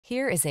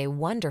Here is a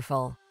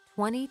wonderful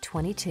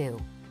 2022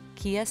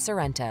 Kia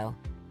Sorento.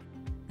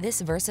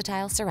 This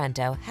versatile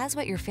Sorento has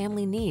what your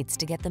family needs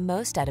to get the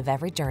most out of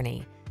every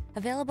journey.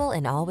 Available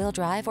in all-wheel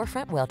drive or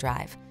front-wheel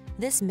drive,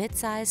 this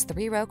mid-size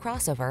 3-row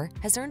crossover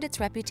has earned its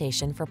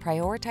reputation for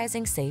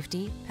prioritizing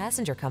safety,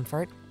 passenger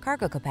comfort,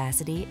 cargo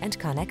capacity, and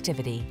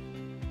connectivity.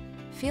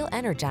 Feel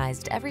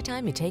energized every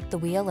time you take the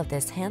wheel of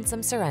this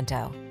handsome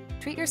Sorento.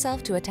 Treat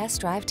yourself to a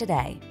test drive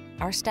today.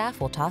 Our staff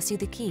will toss you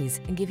the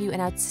keys and give you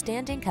an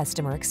outstanding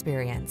customer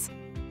experience.